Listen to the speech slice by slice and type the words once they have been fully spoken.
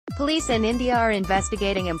Police in India are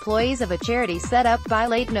investigating employees of a charity set up by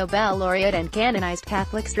late Nobel laureate and canonized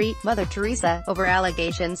Catholic Street Mother Teresa, over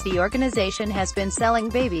allegations the organization has been selling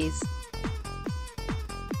babies.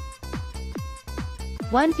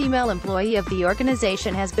 One female employee of the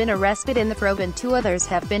organization has been arrested in the probe and 2 others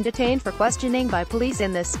have been detained for questioning by police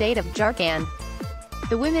in the state of Jharkhand.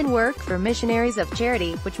 The women work for Missionaries of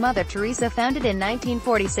Charity, which Mother Teresa founded in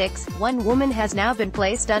 1946. One woman has now been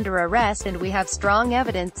placed under arrest and we have strong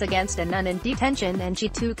evidence against a nun in detention and she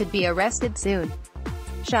too could be arrested soon,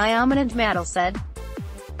 Shyamanand Madal said.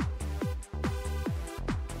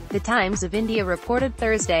 The Times of India reported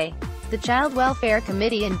Thursday. The Child Welfare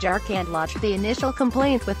Committee in Jharkhand lodged the initial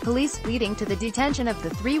complaint with police, leading to the detention of the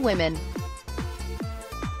 3 women.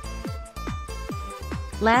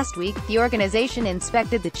 Last week, the organization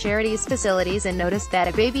inspected the charity's facilities and noticed that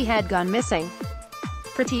a baby had gone missing.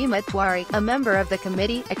 Pratima Tiwari, a member of the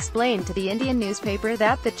committee, explained to the Indian newspaper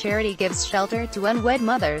that the charity gives shelter to unwed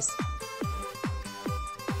mothers.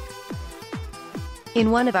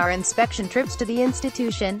 In one of our inspection trips to the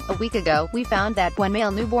institution, a week ago, we found that one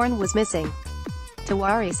male newborn was missing,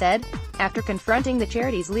 Tiwari said. After confronting the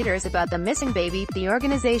charity's leaders about the missing baby, the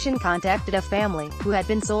organization contacted a family, who had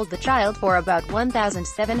been sold the child for about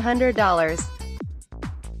 $1,700.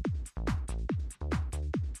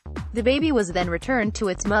 The baby was then returned to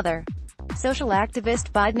its mother. Social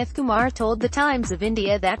activist Bidnath Kumar told the Times of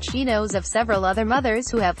India that she knows of several other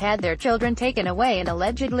mothers who have had their children taken away and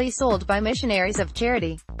allegedly sold by Missionaries of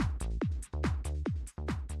Charity.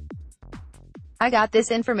 I got this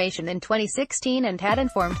information in 2016 and had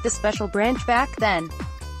informed the special branch back then.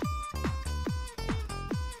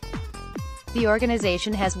 The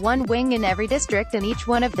organization has one wing in every district and each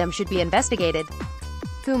one of them should be investigated,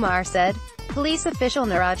 Kumar said. Police official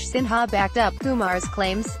Niraj Sinha backed up Kumar's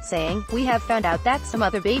claims, saying, "We have found out that some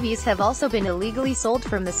other babies have also been illegally sold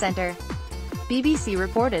from the center," BBC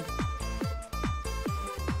reported.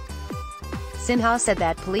 Sinha said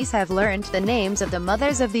that police have learned the names of the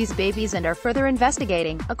mothers of these babies and are further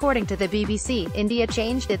investigating. According to the BBC, India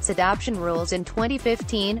changed its adoption rules in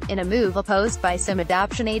 2015, in a move opposed by some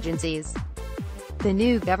adoption agencies. The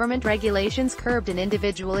new government regulations curbed an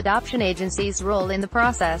individual adoption agency's role in the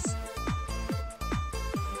process.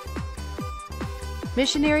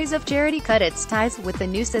 Missionaries of Charity cut its ties with the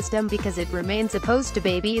new system because it remains opposed to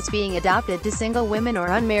babies being adopted to single women or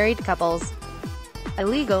unmarried couples.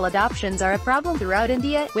 Illegal adoptions are a problem throughout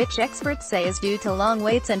India, which experts say is due to long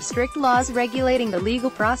waits and strict laws regulating the legal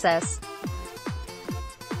process.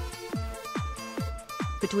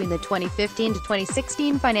 Between the 2015 to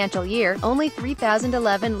 2016 financial year, only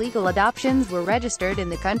 3,011 legal adoptions were registered in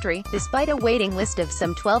the country, despite a waiting list of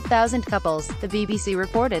some 12,000 couples, the BBC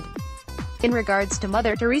reported. In regards to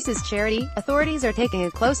Mother Teresa's charity, authorities are taking a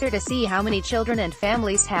closer to see how many children and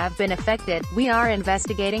families have been affected. We are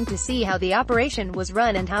investigating to see how the operation was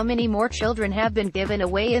run and how many more children have been given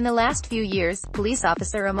away in the last few years, police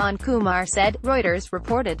officer Aman Kumar said, Reuters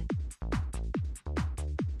reported.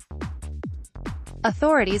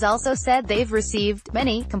 Authorities also said they've received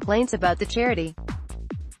many complaints about the charity.